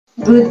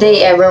Good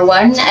day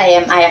everyone, I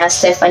am Ira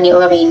Stephanie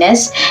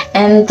Orines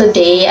and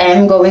today I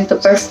am going to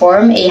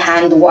perform a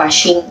hand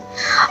washing.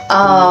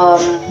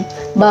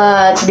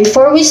 But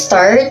before we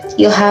start,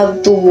 we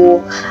have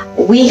to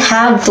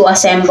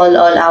assemble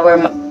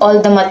all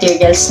the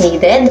materials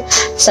needed,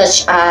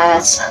 such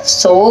as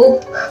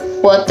soap,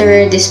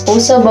 water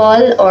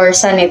disposable or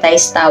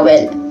sanitized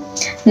towel.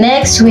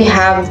 Next, we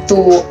have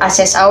to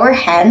assess our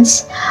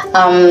hands.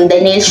 The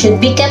nails should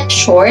be kept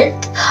short,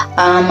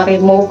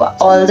 remove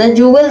all the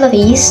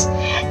jewelries,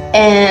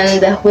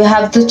 and we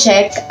have to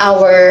check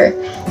our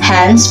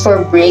hands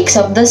for breaks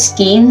of the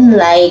skin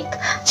like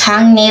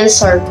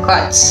hangnails or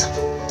cuts.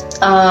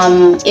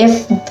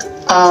 If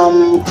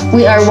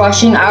we are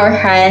washing our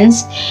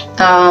hands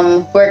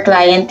where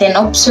client can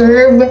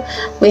observe,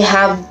 we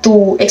have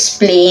to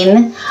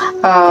explain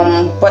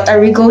what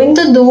are we going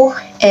to do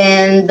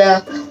and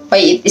why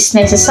it is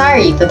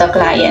necessary to the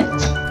client.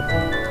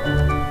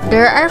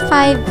 There are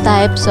 5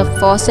 types of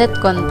faucet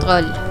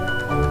control.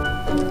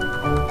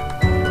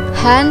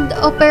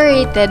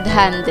 Hand-operated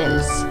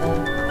handles.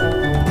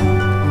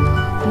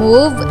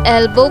 Move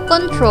elbow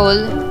control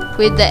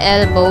with the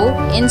elbow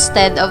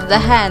instead of the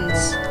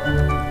hands.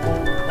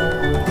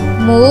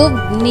 Move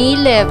knee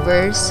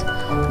levers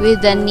with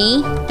the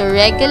knee to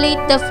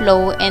regulate the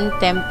flow and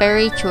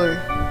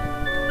temperature.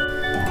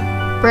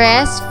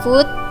 Press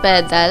foot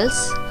pedals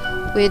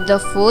with the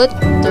foot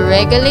to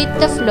regulate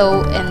the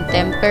flow and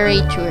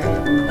temperature.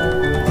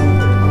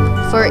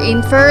 For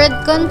infrared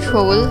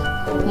control,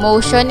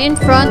 motion in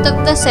front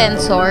of the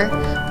sensor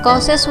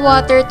causes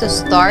water to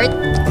start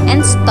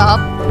and stop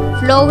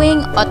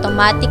flowing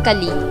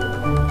automatically.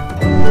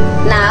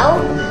 Now,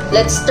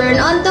 let's turn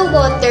on the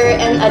water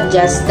and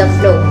adjust the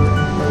flow.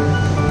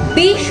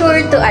 Be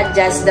sure to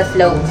adjust the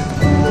flow.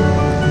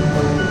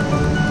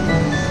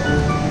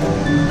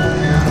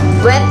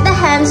 Wet the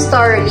hands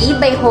thoroughly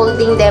by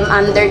holding them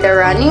under the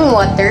running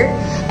water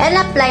and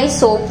apply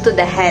soap to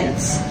the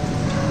hands.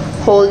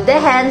 Hold the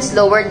hands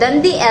lower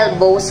than the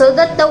elbow so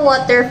that the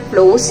water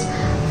flows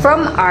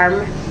from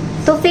arm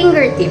to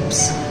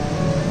fingertips.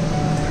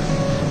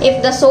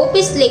 If the soap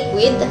is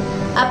liquid,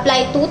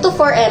 apply 2 to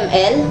 4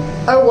 ml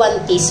or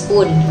 1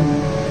 teaspoon.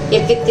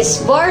 If it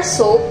is bar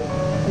soap,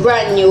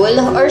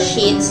 granule or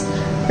sheets,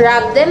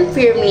 rub them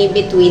firmly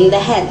between the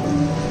hands.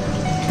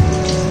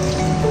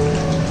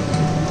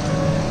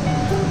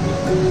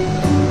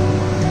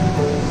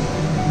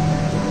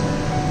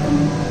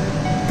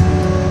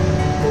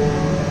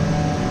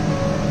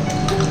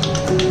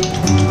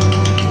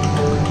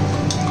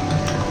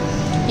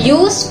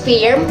 Use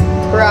firm,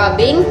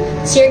 rubbing,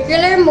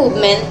 circular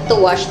movement to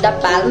wash the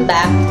palm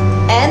back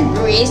and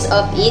wrist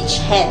of each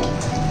hand.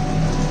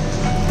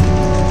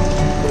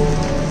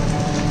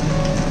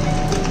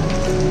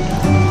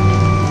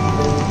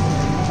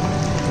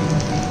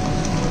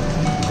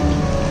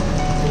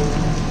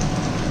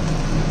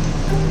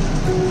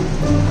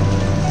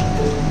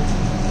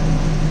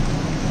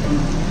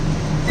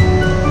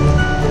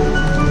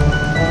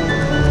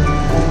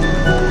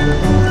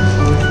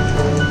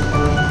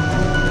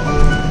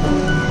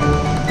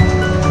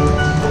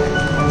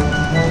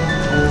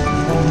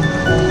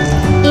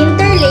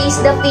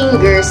 The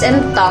fingers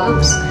and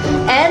thumbs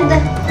and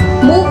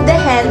move the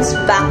hands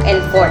back and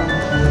forth.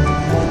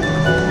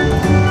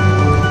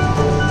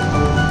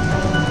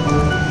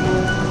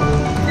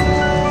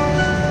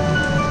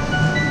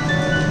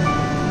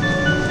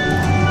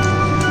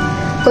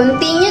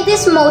 Continue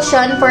this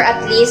motion for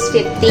at least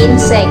 15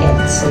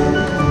 seconds.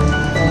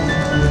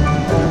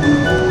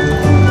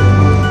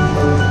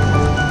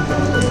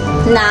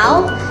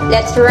 Now,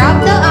 let's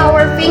rub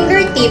our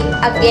fingertip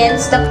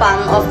against the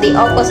palm of the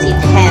opposite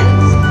hand.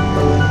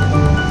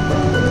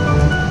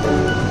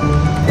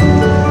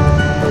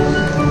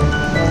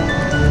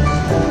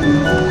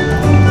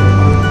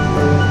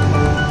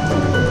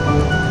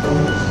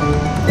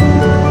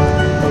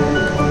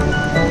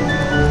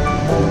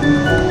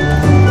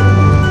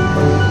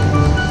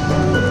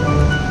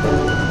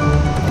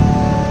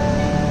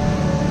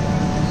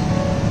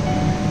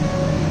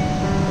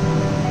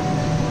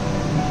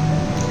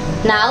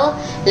 Now,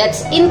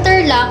 let's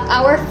interlock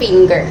our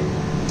finger.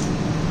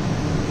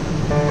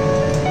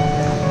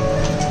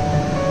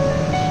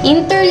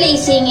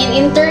 Interlacing and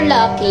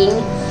interlocking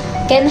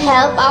can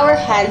help our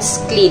hands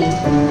clean.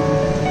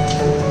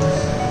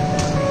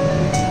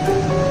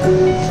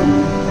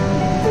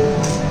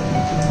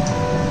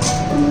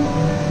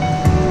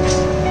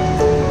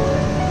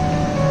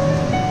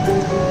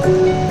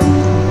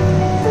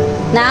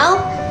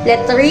 Now,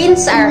 let's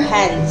rinse our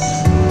hands.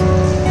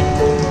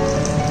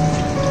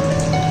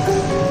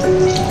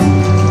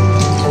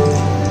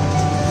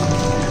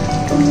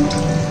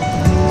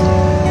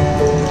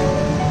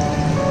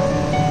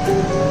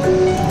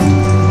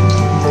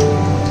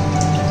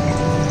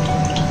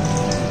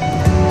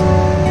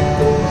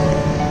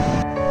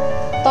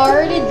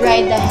 Thoroughly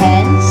dry the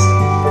hands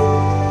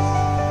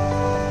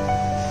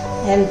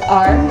and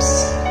arms.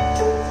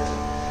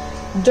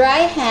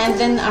 Dry hands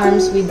and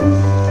arms with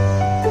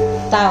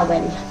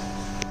towel.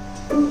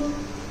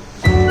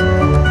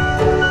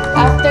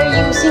 After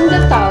you using the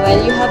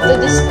towel, you have to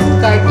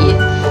discard it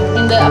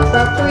in the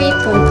appropriate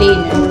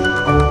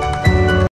container.